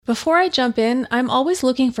Before I jump in, I'm always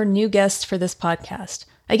looking for new guests for this podcast.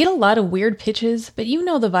 I get a lot of weird pitches, but you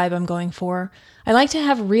know the vibe I'm going for. I like to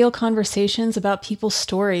have real conversations about people's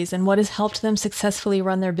stories and what has helped them successfully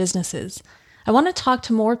run their businesses. I want to talk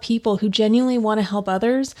to more people who genuinely want to help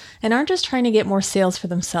others and aren't just trying to get more sales for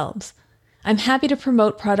themselves. I'm happy to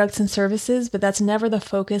promote products and services, but that's never the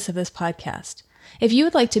focus of this podcast. If you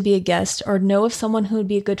would like to be a guest or know of someone who would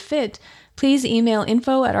be a good fit, please email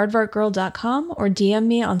info@aardvarkgirl.com or DM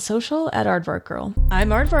me on social @aardvarkgirl. I'm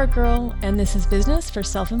Aardvark Girl, and this is Business for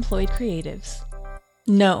Self-Employed Creatives.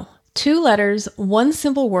 No. 2 letters, 1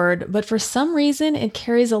 simple word, but for some reason it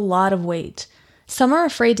carries a lot of weight. Some are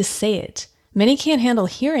afraid to say it. Many can't handle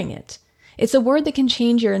hearing it. It's a word that can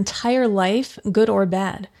change your entire life, good or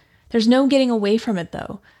bad. There's no getting away from it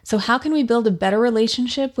though. So how can we build a better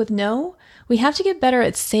relationship with no? We have to get better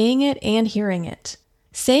at saying it and hearing it.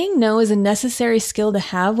 Saying no is a necessary skill to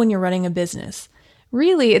have when you're running a business.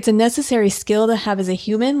 Really, it's a necessary skill to have as a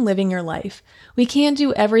human living your life. We can't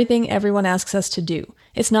do everything everyone asks us to do.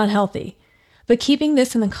 It's not healthy. But keeping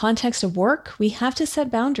this in the context of work, we have to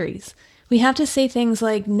set boundaries. We have to say things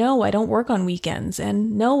like, no, I don't work on weekends,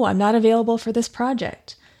 and no, I'm not available for this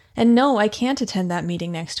project, and no, I can't attend that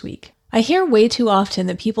meeting next week. I hear way too often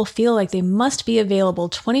that people feel like they must be available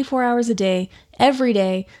 24 hours a day, every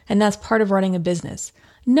day, and that's part of running a business.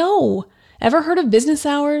 No! Ever heard of business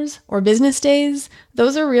hours or business days?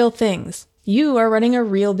 Those are real things. You are running a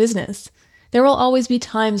real business. There will always be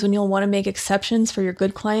times when you'll want to make exceptions for your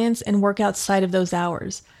good clients and work outside of those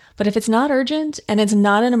hours. But if it's not urgent and it's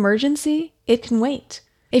not an emergency, it can wait.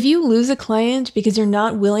 If you lose a client because you're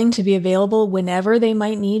not willing to be available whenever they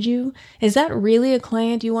might need you, is that really a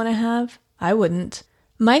client you want to have? I wouldn't.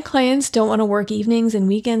 My clients don't want to work evenings and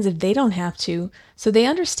weekends if they don't have to, so they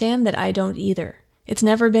understand that I don't either. It's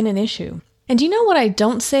never been an issue. And do you know what I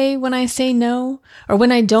don't say when I say no? Or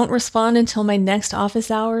when I don't respond until my next office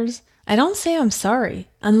hours? I don't say I'm sorry,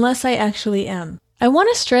 unless I actually am. I want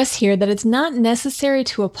to stress here that it's not necessary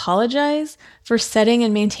to apologize for setting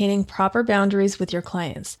and maintaining proper boundaries with your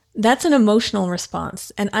clients. That's an emotional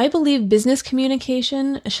response, and I believe business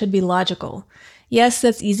communication should be logical. Yes,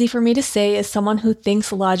 that's easy for me to say as someone who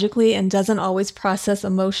thinks logically and doesn't always process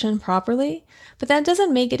emotion properly, but that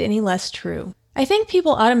doesn't make it any less true. I think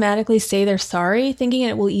people automatically say they're sorry, thinking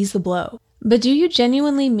it will ease the blow. But do you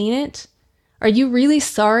genuinely mean it? Are you really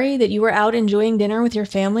sorry that you were out enjoying dinner with your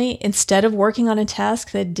family instead of working on a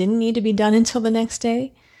task that didn't need to be done until the next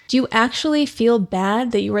day? Do you actually feel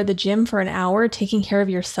bad that you were at the gym for an hour taking care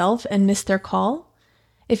of yourself and missed their call?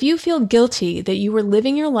 If you feel guilty that you were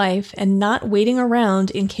living your life and not waiting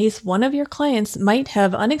around in case one of your clients might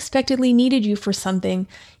have unexpectedly needed you for something,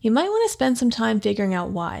 you might want to spend some time figuring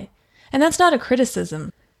out why. And that's not a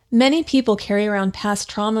criticism. Many people carry around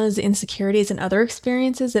past traumas, insecurities, and other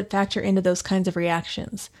experiences that factor into those kinds of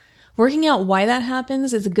reactions. Working out why that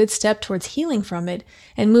happens is a good step towards healing from it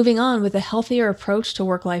and moving on with a healthier approach to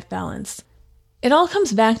work-life balance. It all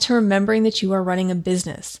comes back to remembering that you are running a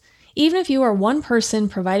business. Even if you are one person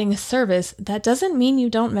providing a service, that doesn't mean you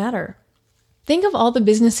don't matter. Think of all the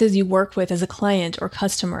businesses you work with as a client or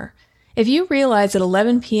customer. If you realize at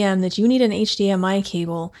 11 p.m. that you need an HDMI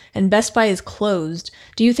cable and Best Buy is closed,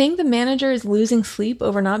 do you think the manager is losing sleep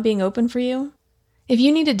over not being open for you? If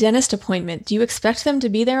you need a dentist appointment, do you expect them to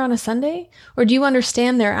be there on a Sunday? Or do you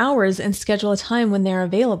understand their hours and schedule a time when they're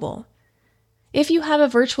available? If you have a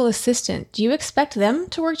virtual assistant, do you expect them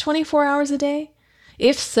to work 24 hours a day?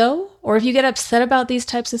 If so, or if you get upset about these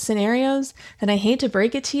types of scenarios, then I hate to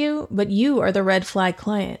break it to you, but you are the red flag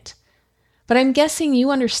client. But I'm guessing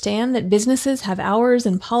you understand that businesses have hours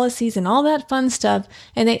and policies and all that fun stuff,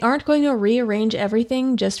 and they aren't going to rearrange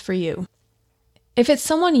everything just for you. If it's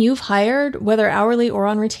someone you've hired, whether hourly or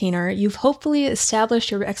on retainer, you've hopefully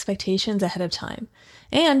established your expectations ahead of time.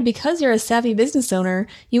 And because you're a savvy business owner,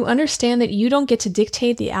 you understand that you don't get to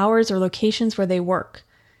dictate the hours or locations where they work.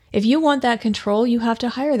 If you want that control, you have to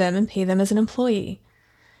hire them and pay them as an employee.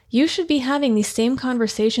 You should be having these same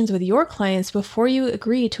conversations with your clients before you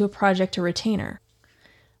agree to a project or retainer.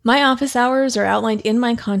 My office hours are outlined in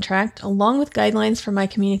my contract, along with guidelines for my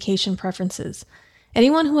communication preferences.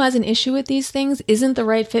 Anyone who has an issue with these things isn't the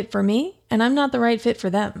right fit for me, and I'm not the right fit for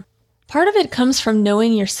them. Part of it comes from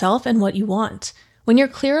knowing yourself and what you want. When you're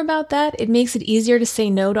clear about that, it makes it easier to say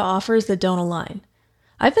no to offers that don't align.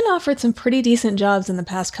 I've been offered some pretty decent jobs in the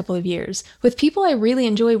past couple of years, with people I really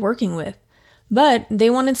enjoy working with. But they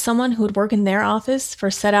wanted someone who would work in their office for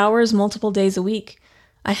set hours multiple days a week.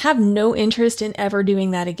 I have no interest in ever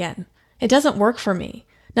doing that again. It doesn't work for me,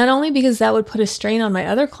 not only because that would put a strain on my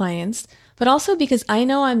other clients, but also because I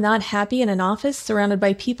know I'm not happy in an office surrounded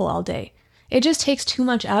by people all day. It just takes too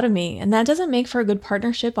much out of me, and that doesn't make for a good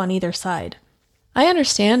partnership on either side. I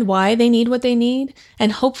understand why they need what they need,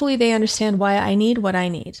 and hopefully they understand why I need what I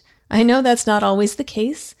need. I know that's not always the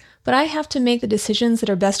case, but I have to make the decisions that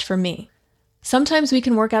are best for me. Sometimes we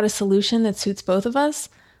can work out a solution that suits both of us,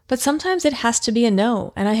 but sometimes it has to be a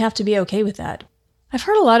no, and I have to be okay with that. I've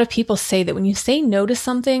heard a lot of people say that when you say no to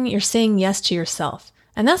something, you're saying yes to yourself,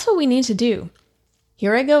 and that's what we need to do.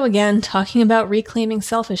 Here I go again, talking about reclaiming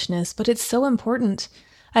selfishness, but it's so important.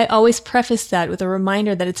 I always preface that with a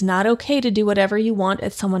reminder that it's not okay to do whatever you want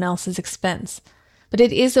at someone else's expense, but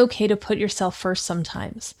it is okay to put yourself first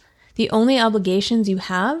sometimes. The only obligations you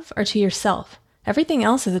have are to yourself. Everything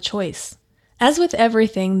else is a choice. As with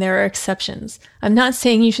everything, there are exceptions. I'm not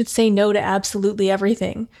saying you should say no to absolutely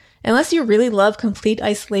everything. Unless you really love complete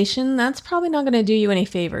isolation, that's probably not going to do you any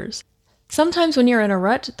favors. Sometimes when you're in a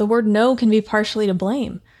rut, the word no can be partially to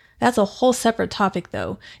blame. That's a whole separate topic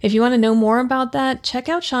though. If you want to know more about that, check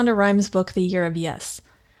out Shonda Rhimes' book, The Year of Yes.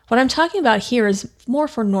 What I'm talking about here is more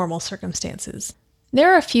for normal circumstances.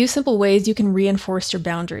 There are a few simple ways you can reinforce your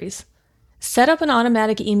boundaries. Set up an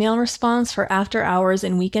automatic email response for after hours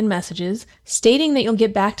and weekend messages, stating that you'll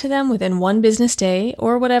get back to them within 1 business day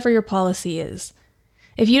or whatever your policy is.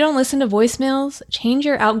 If you don't listen to voicemails, change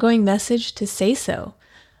your outgoing message to say so.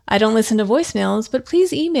 I don't listen to voicemails, but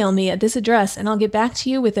please email me at this address and I'll get back to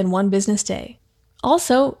you within 1 business day.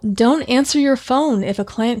 Also, don't answer your phone if a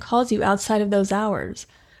client calls you outside of those hours.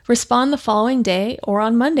 Respond the following day or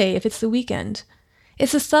on Monday if it's the weekend.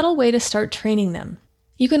 It's a subtle way to start training them.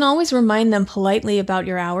 You can always remind them politely about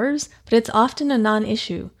your hours, but it's often a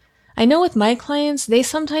non-issue. I know with my clients, they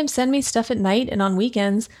sometimes send me stuff at night and on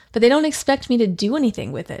weekends, but they don't expect me to do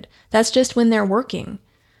anything with it. That's just when they're working.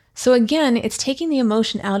 So again, it's taking the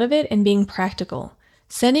emotion out of it and being practical.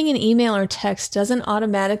 Sending an email or text doesn't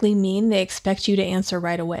automatically mean they expect you to answer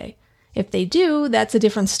right away. If they do, that's a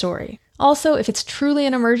different story. Also, if it's truly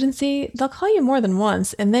an emergency, they'll call you more than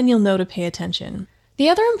once, and then you'll know to pay attention. The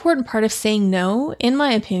other important part of saying no, in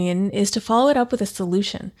my opinion, is to follow it up with a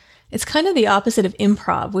solution. It's kind of the opposite of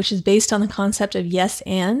improv, which is based on the concept of yes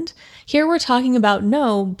and. Here we're talking about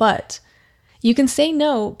no, but. You can say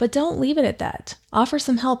no, but don't leave it at that. Offer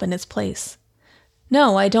some help in its place.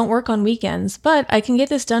 No, I don't work on weekends, but I can get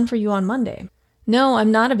this done for you on Monday. No,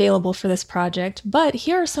 I'm not available for this project, but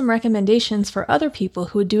here are some recommendations for other people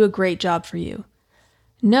who would do a great job for you.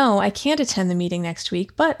 No, I can't attend the meeting next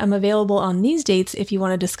week, but I'm available on these dates if you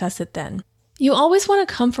want to discuss it then. You always want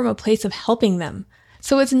to come from a place of helping them.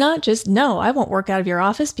 So it's not just, no, I won't work out of your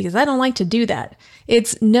office because I don't like to do that.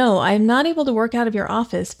 It's, no, I'm not able to work out of your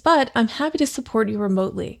office, but I'm happy to support you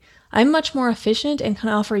remotely. I'm much more efficient and can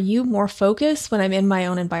offer you more focus when I'm in my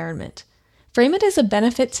own environment. Frame it as a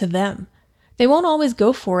benefit to them. They won't always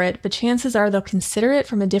go for it, but chances are they'll consider it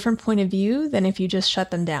from a different point of view than if you just shut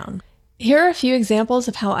them down. Here are a few examples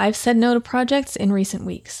of how I've said no to projects in recent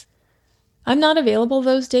weeks. I'm not available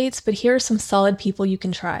those dates, but here are some solid people you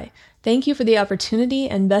can try. Thank you for the opportunity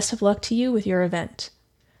and best of luck to you with your event.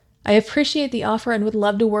 I appreciate the offer and would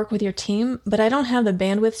love to work with your team, but I don't have the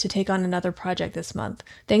bandwidth to take on another project this month.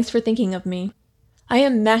 Thanks for thinking of me. I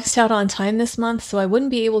am maxed out on time this month, so I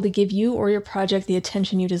wouldn't be able to give you or your project the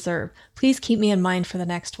attention you deserve. Please keep me in mind for the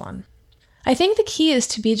next one. I think the key is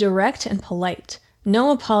to be direct and polite.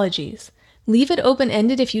 No apologies. Leave it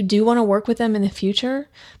open-ended if you do want to work with them in the future,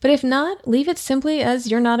 but if not, leave it simply as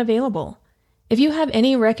you're not available. If you have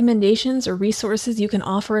any recommendations or resources you can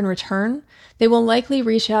offer in return, they will likely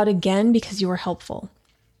reach out again because you were helpful.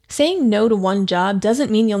 Saying no to one job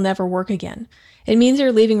doesn't mean you'll never work again. It means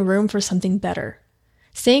you're leaving room for something better.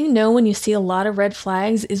 Saying no when you see a lot of red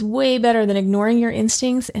flags is way better than ignoring your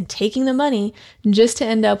instincts and taking the money just to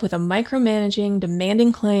end up with a micromanaging,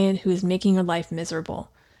 demanding client who is making your life miserable.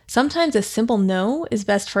 Sometimes a simple no is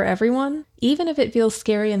best for everyone, even if it feels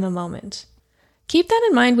scary in the moment. Keep that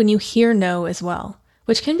in mind when you hear no as well,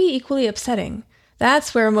 which can be equally upsetting.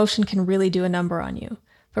 That's where emotion can really do a number on you.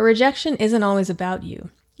 But rejection isn't always about you.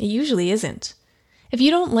 It usually isn't. If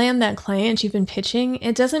you don't land that client you've been pitching,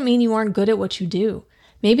 it doesn't mean you aren't good at what you do.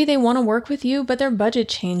 Maybe they want to work with you, but their budget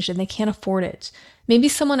changed and they can't afford it. Maybe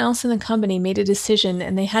someone else in the company made a decision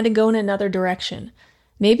and they had to go in another direction.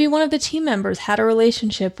 Maybe one of the team members had a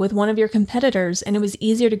relationship with one of your competitors and it was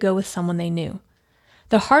easier to go with someone they knew.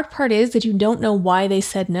 The hard part is that you don't know why they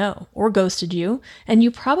said no or ghosted you, and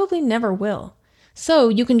you probably never will. So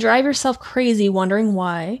you can drive yourself crazy wondering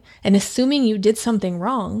why and assuming you did something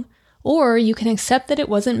wrong, or you can accept that it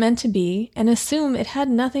wasn't meant to be and assume it had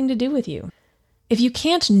nothing to do with you. If you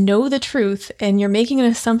can't know the truth and you're making an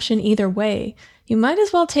assumption either way, you might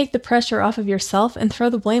as well take the pressure off of yourself and throw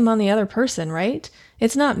the blame on the other person, right?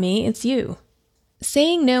 It's not me, it's you.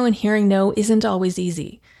 Saying no and hearing no isn't always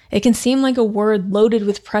easy. It can seem like a word loaded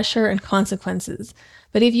with pressure and consequences,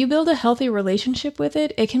 but if you build a healthy relationship with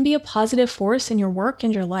it, it can be a positive force in your work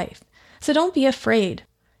and your life. So don't be afraid.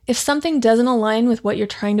 If something doesn't align with what you're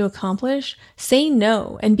trying to accomplish, say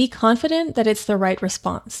no and be confident that it's the right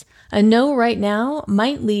response. A no right now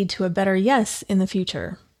might lead to a better yes in the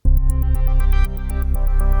future.